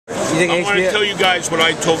I want to tell you guys what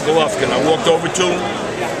I told Golovkin. I walked over to him.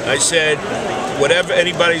 I said, whatever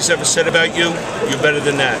anybody's ever said about you, you're better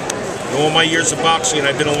than that. In all my years of boxing, and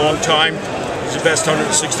I've been a long time, he's the best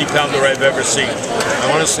 160-pounder I've ever seen.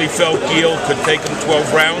 I honestly felt Geale could take him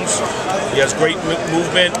 12 rounds. He has great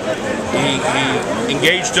movement. He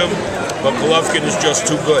engaged him, but Golovkin is just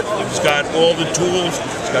too good. He's got all the tools.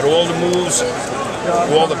 He's got all the moves,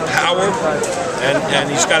 all the power, and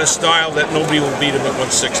he's got a style that nobody will beat him at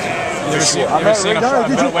 160. For sure. You ever seen a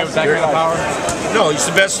middleweight with that kind of power? No, he's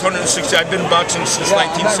the best 160. I've been boxing since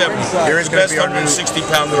 1970. He's the best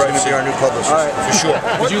 160-pounder I've seen. Our new publicist, for sure.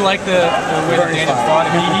 Did you like the way that Daniel fought?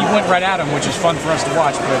 I mean, he went right at him, which is fun for us to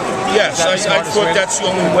watch. But yes, I thought that's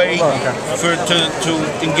the only way to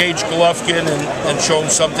engage Golovkin and show him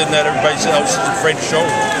something that everybody else is afraid to show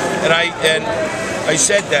him. And I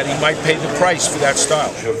said that he might pay the price for that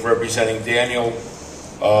style. Of representing Daniel,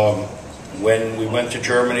 when we went to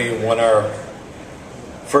Germany and won our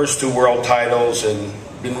first 2 world titles and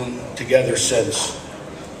been together since.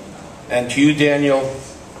 And to you, Daniel,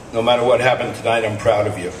 no matter what happened tonight, I'm proud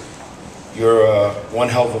of you. You're one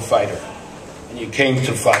hell of a fighter, and you came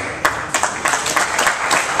to fight.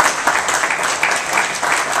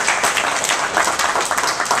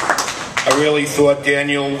 I really thought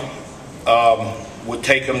Daniel would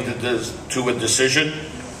take him to a decision.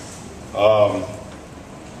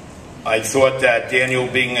 I thought that Daniel,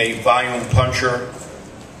 being a volume puncher,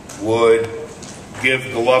 would give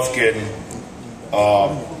Golovkin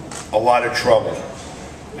a lot of trouble.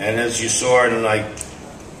 And as you saw, and I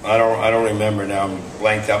don't remember now, I'm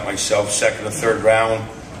blanked out myself, second or third round,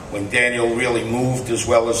 when Daniel really moved as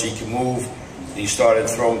well as he could move, he started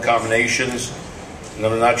throwing combinations. And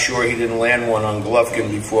I'm not sure he didn't land one on Golovkin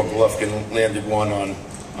before Golovkin landed one on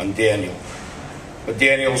Daniel. But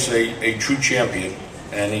Daniel's a true champion,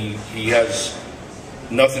 and he has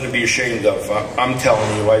nothing to be ashamed of. I'm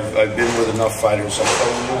telling you, I've been with enough fighters. I'm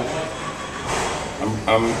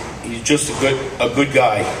telling you, he's just a good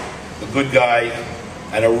guy,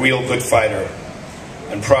 and a real good fighter,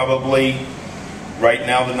 and probably right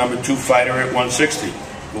now the number 2 fighter at 160.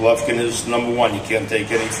 Golovkin is number 1. You can't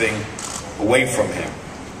take anything away from him.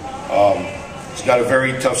 He's got a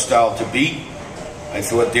very tough style to beat. I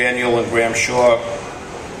thought Daniel and Graham Shaw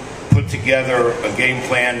put together a game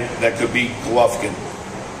plan that could beat Golovkin.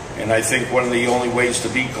 And I think one of the only ways to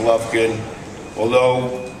beat Golovkin,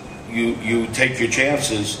 although you take your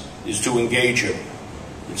chances, is to engage him.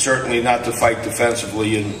 And certainly not to fight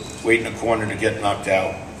defensively and wait in a corner to get knocked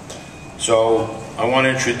out. So I want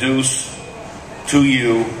to introduce to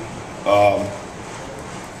you a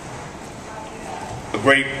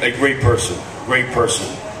great person,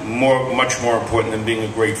 much more important than being a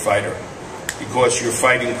great fighter, because your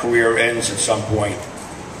fighting career ends at some point,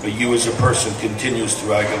 but you as a person continues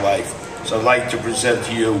throughout your life. So I'd like to present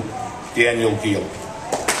to you Daniel Geale.